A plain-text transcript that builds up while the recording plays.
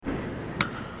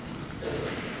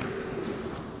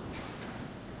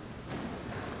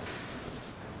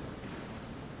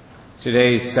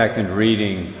Today's second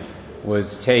reading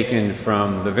was taken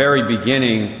from the very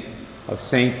beginning of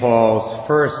St. Paul's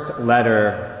first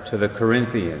letter to the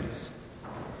Corinthians.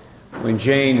 When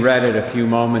Jane read it a few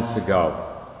moments ago,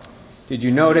 did you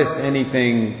notice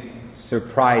anything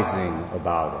surprising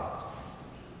about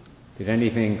it? Did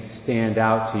anything stand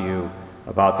out to you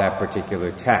about that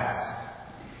particular text?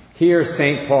 Here,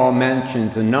 St. Paul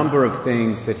mentions a number of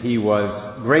things that he was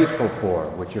grateful for,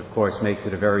 which of course makes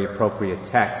it a very appropriate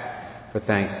text for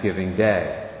Thanksgiving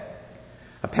Day.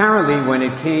 Apparently, when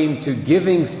it came to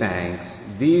giving thanks,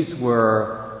 these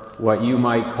were what you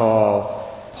might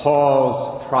call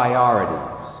Paul's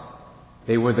priorities.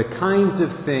 They were the kinds of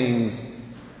things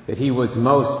that he was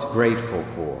most grateful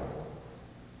for.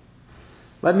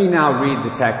 Let me now read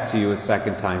the text to you a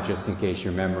second time, just in case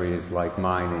your memory is like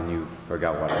mine and you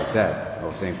forgot what I said, or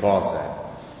what St. Paul said.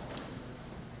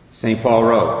 St. Paul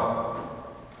wrote,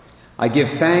 "I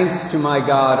give thanks to my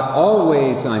God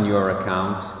always on your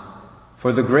account,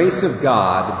 for the grace of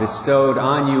God bestowed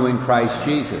on you in Christ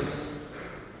Jesus,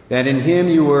 that in him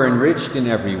you were enriched in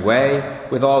every way,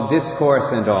 with all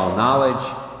discourse and all knowledge,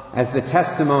 as the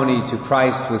testimony to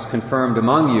Christ was confirmed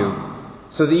among you,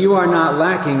 so that you are not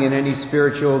lacking in any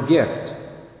spiritual gift,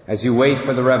 as you wait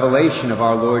for the revelation of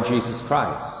our Lord Jesus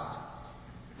Christ.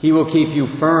 He will keep you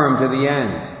firm to the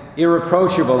end,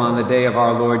 irreproachable on the day of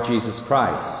our Lord Jesus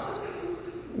Christ.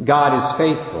 God is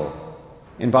faithful,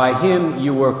 and by him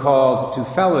you were called to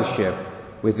fellowship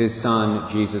with his Son,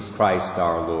 Jesus Christ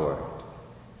our Lord."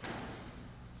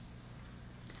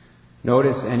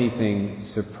 Notice anything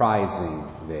surprising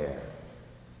there?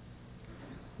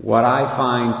 What I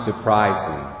find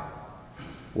surprising,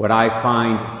 what I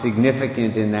find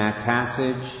significant in that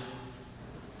passage,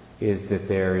 is that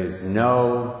there is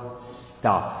no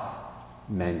stuff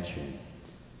mentioned.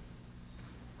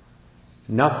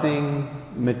 Nothing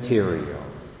material.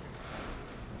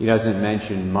 He doesn't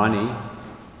mention money.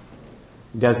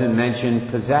 He doesn't mention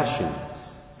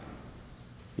possessions.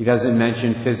 He doesn't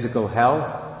mention physical health.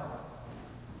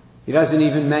 He doesn't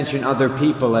even mention other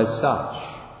people as such.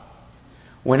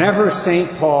 Whenever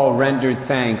St. Paul rendered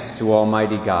thanks to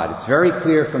Almighty God, it's very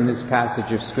clear from this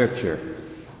passage of Scripture,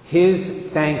 his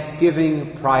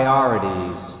thanksgiving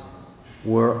priorities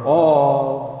were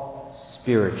all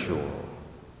spiritual.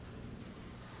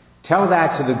 Tell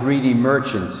that to the greedy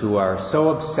merchants who are so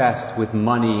obsessed with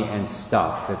money and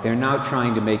stuff that they're now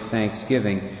trying to make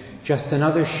Thanksgiving just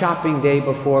another shopping day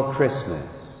before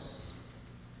Christmas.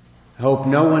 I hope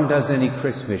no one does any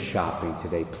Christmas shopping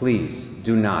today. Please,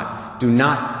 do not. Do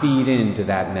not feed into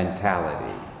that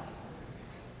mentality.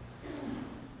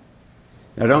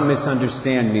 Now, don't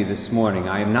misunderstand me this morning.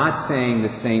 I am not saying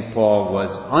that St. Paul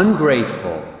was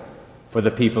ungrateful for the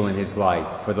people in his life,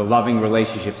 for the loving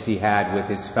relationships he had with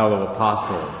his fellow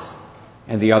apostles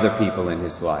and the other people in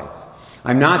his life.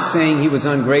 I'm not saying he was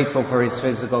ungrateful for his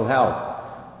physical health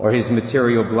or his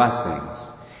material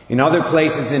blessings. In other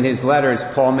places in his letters,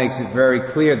 Paul makes it very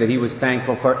clear that he was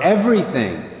thankful for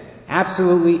everything,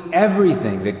 absolutely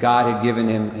everything that God had given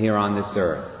him here on this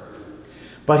earth.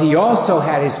 But he also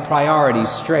had his priorities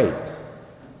straight.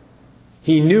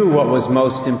 He knew what was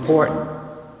most important.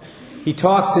 He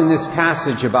talks in this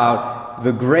passage about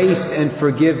the grace and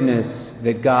forgiveness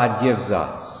that God gives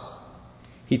us.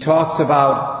 He talks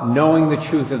about knowing the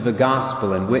truth of the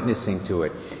gospel and witnessing to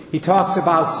it. He talks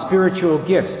about spiritual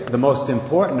gifts, the most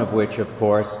important of which, of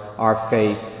course, are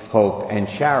faith, hope, and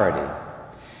charity.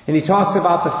 And he talks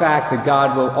about the fact that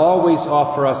God will always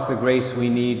offer us the grace we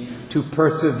need to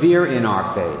persevere in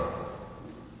our faith,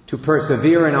 to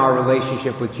persevere in our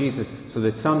relationship with Jesus, so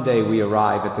that someday we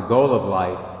arrive at the goal of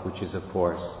life, which is, of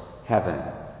course, heaven.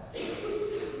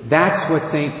 That's what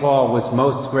St. Paul was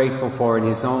most grateful for in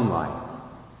his own life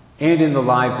and in the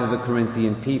lives of the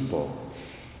Corinthian people.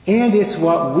 And it's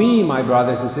what we, my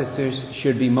brothers and sisters,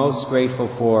 should be most grateful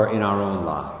for in our own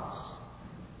lives.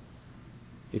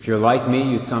 If you're like me,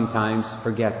 you sometimes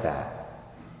forget that.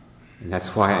 And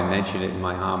that's why I mentioned it in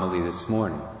my homily this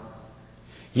morning.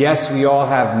 Yes, we all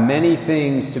have many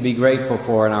things to be grateful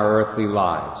for in our earthly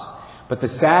lives. But the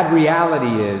sad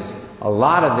reality is, a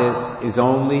lot of this is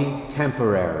only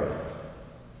temporary.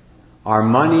 Our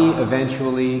money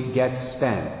eventually gets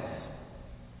spent.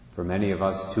 For many of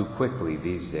us, too quickly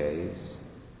these days.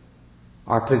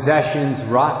 Our possessions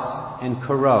rust and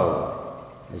corrode,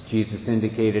 as Jesus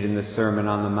indicated in the Sermon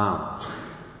on the Mount.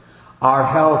 Our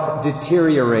health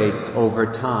deteriorates over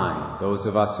time. Those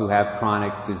of us who have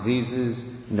chronic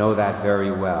diseases know that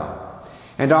very well.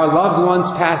 And our loved ones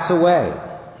pass away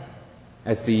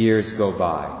as the years go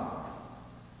by.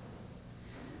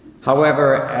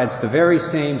 However, as the very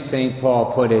same St.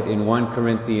 Paul put it in 1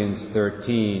 Corinthians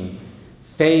 13,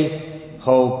 faith,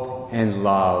 hope, and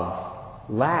love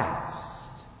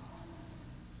last.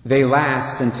 They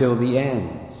last until the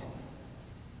end.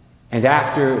 And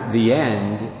after the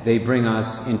end, they bring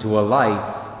us into a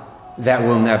life that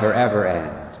will never ever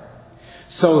end.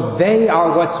 So they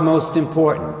are what's most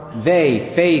important.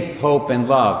 They, faith, hope, and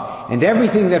love, and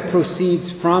everything that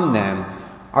proceeds from them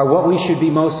are what we should be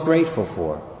most grateful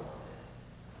for,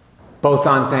 both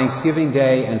on Thanksgiving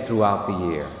Day and throughout the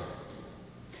year.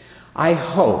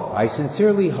 I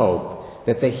sincerely hope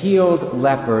that the healed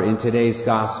leper in today's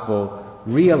gospel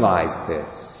realized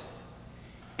this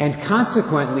and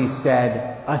consequently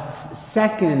said a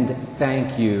second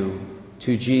thank you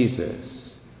to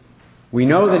Jesus. We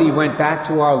know that he went back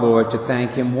to our Lord to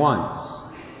thank him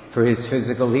once for his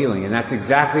physical healing, and that's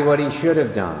exactly what he should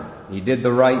have done. He did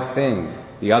the right thing.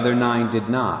 The other 9 did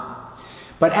not.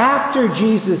 But after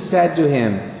Jesus said to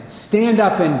him, "Stand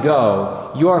up and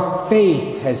go, your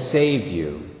faith has saved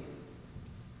you,"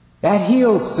 that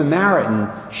healed Samaritan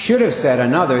should have said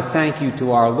another thank you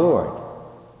to our Lord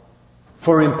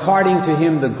for imparting to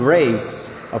him the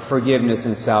grace of forgiveness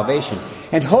and salvation.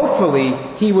 And hopefully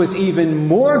he was even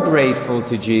more grateful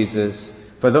to Jesus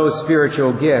for those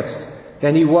spiritual gifts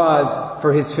than he was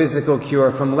for his physical cure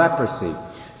from leprosy,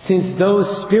 since those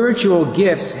spiritual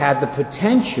gifts had the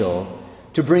potential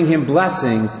to bring him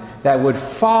blessings that would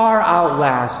far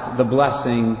outlast the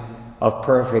blessing of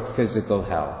perfect physical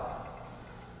health.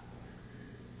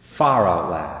 Far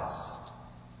outlast.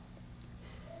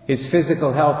 His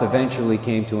physical health eventually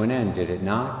came to an end, did it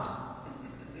not?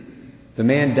 The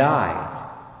man died.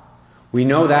 We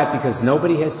know that because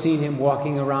nobody has seen him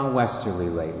walking around Westerly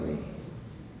lately,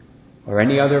 or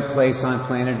any other place on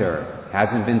planet Earth.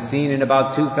 Hasn't been seen in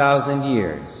about 2,000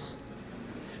 years.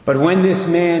 But when this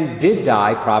man did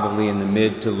die, probably in the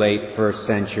mid to late 1st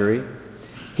century,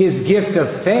 his gift of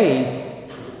faith,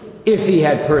 if he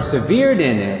had persevered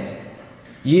in it,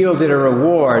 yielded a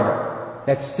reward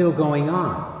that's still going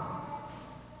on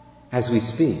as we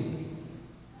speak.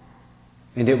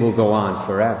 And it will go on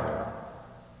forever.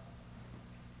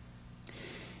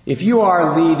 If you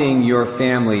are leading your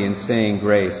family in saying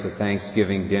grace at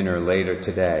Thanksgiving dinner later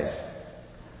today,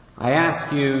 I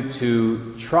ask you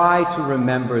to try to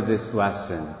remember this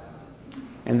lesson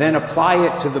and then apply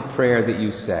it to the prayer that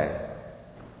you say.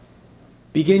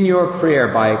 Begin your prayer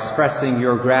by expressing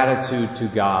your gratitude to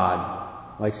God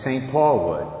like St. Paul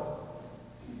would.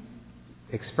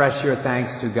 Express your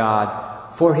thanks to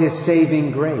God for his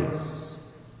saving grace,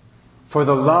 for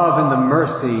the love and the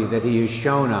mercy that he has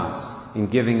shown us in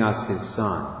giving us his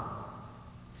Son.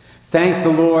 Thank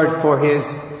the Lord for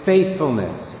his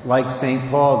faithfulness, like St.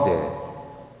 Paul did,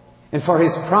 and for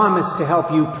his promise to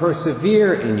help you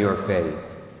persevere in your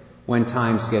faith when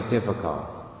times get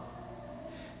difficult.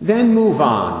 Then move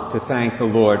on to thank the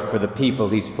Lord for the people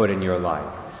he's put in your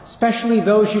life, especially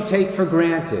those you take for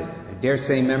granted, I dare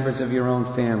say members of your own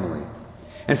family,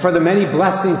 and for the many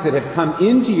blessings that have come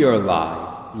into your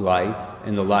life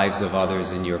and the lives of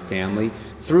others in your family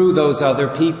through those other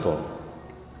people.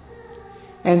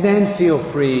 And then feel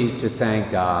free to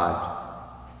thank God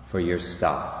for your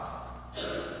stuff,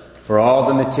 for all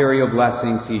the material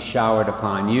blessings he showered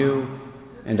upon you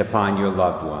and upon your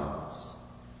loved ones.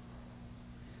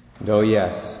 And oh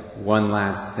yes, one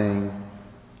last thing.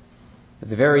 At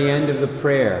the very end of the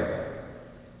prayer,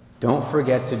 don't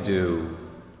forget to do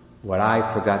what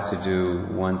I forgot to do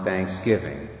one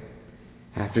Thanksgiving.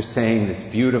 After saying this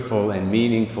beautiful and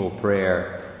meaningful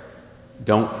prayer,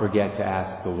 don't forget to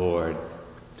ask the Lord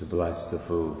to bless the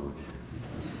food.